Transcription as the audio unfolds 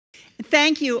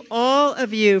thank you, all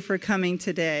of you, for coming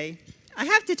today. I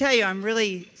have to tell you, I'm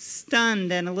really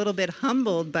stunned and a little bit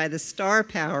humbled by the star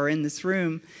power in this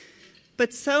room.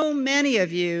 But so many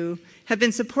of you have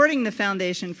been supporting the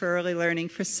Foundation for Early Learning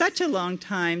for such a long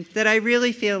time that I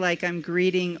really feel like I'm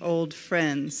greeting old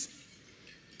friends.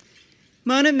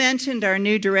 Mona mentioned our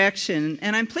new direction,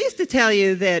 and I'm pleased to tell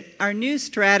you that our new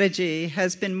strategy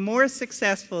has been more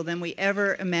successful than we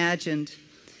ever imagined.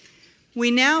 We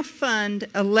now fund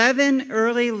 11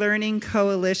 early learning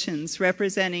coalitions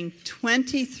representing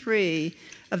 23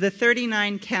 of the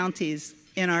 39 counties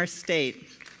in our state.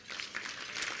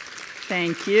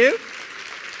 Thank you.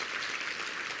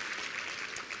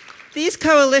 These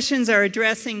coalitions are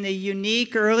addressing the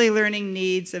unique early learning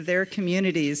needs of their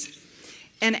communities.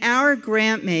 And our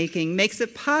grant making makes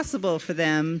it possible for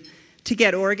them to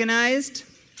get organized,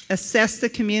 assess the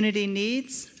community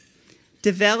needs,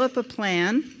 develop a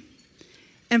plan,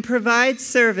 and provide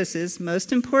services,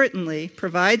 most importantly,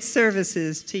 provide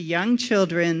services to young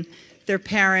children, their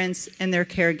parents, and their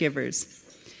caregivers.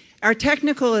 Our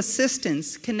technical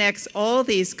assistance connects all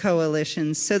these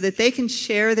coalitions so that they can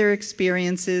share their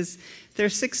experiences, their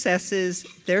successes,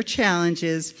 their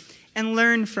challenges, and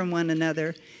learn from one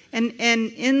another. And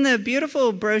in the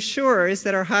beautiful brochures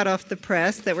that are hot off the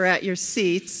press that were at your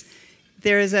seats,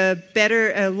 there is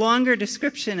a longer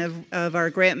description of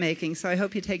our grant making, so I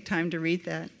hope you take time to read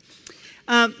that.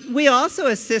 We also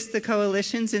assist the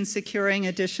coalitions in securing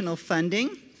additional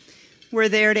funding. We're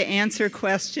there to answer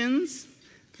questions,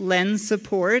 lend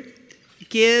support,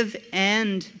 give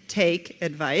and take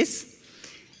advice,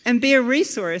 and be a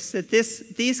resource that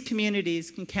these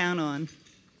communities can count on.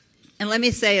 And let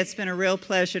me say, it's been a real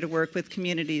pleasure to work with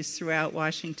communities throughout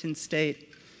Washington State.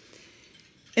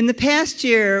 In the past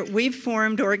year, we've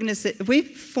formed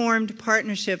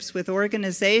partnerships with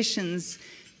organizations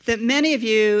that many of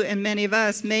you and many of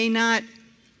us may not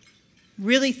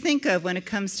really think of when it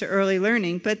comes to early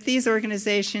learning, but these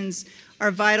organizations are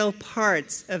vital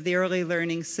parts of the early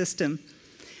learning system.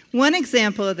 One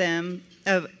example of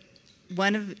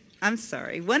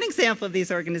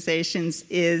these organizations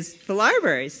is the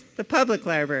libraries, the public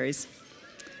libraries.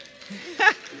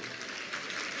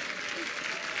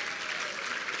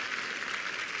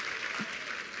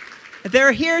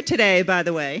 They're here today, by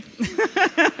the way.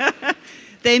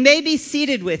 They may be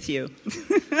seated with you.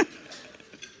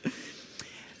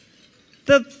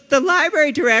 The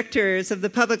library directors of the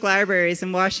public libraries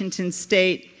in Washington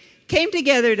State came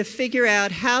together to figure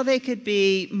out how they could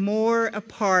be more a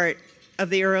part of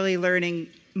the early learning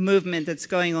movement that's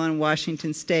going on in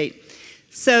Washington State.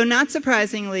 So not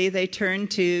surprisingly, they turned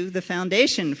to the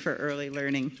Foundation for Early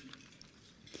Learning.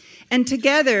 And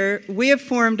together, we have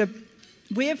formed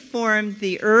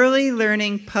the Early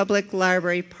Learning Public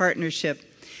Library Partnership.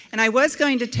 And I was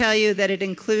going to tell you that it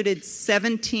included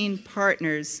 17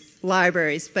 partners,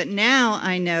 libraries, but now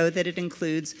I know that it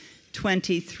includes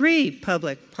 23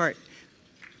 public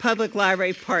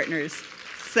library partners.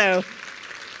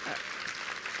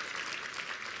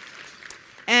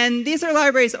 And these are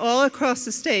libraries all across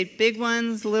the state, big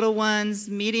ones, little ones,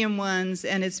 medium ones,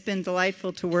 and it's been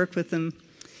delightful to work with them.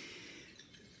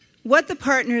 What the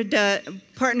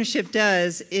partnership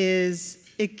does is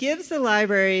it gives the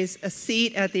libraries a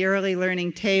seat at the early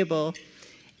learning table,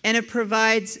 and it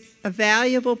provides a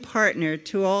valuable partner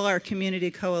to all our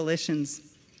community coalitions.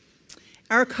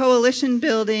 Our coalition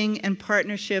building and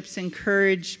partnerships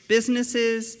encourage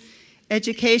businesses,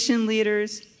 education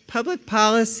leaders, public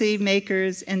policy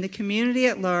makers, and the community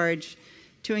at large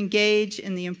to engage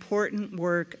in the important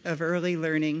work of early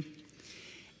learning.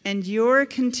 And your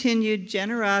continued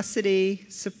generosity,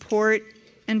 support,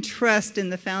 and trust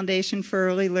in the Foundation for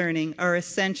Early Learning are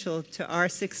essential to our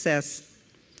success.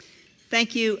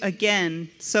 Thank you again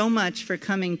so much for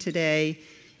coming today.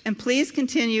 And please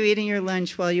continue eating your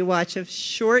lunch while you watch a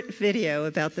short video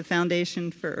about the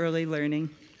Foundation for Early Learning.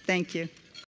 Thank you.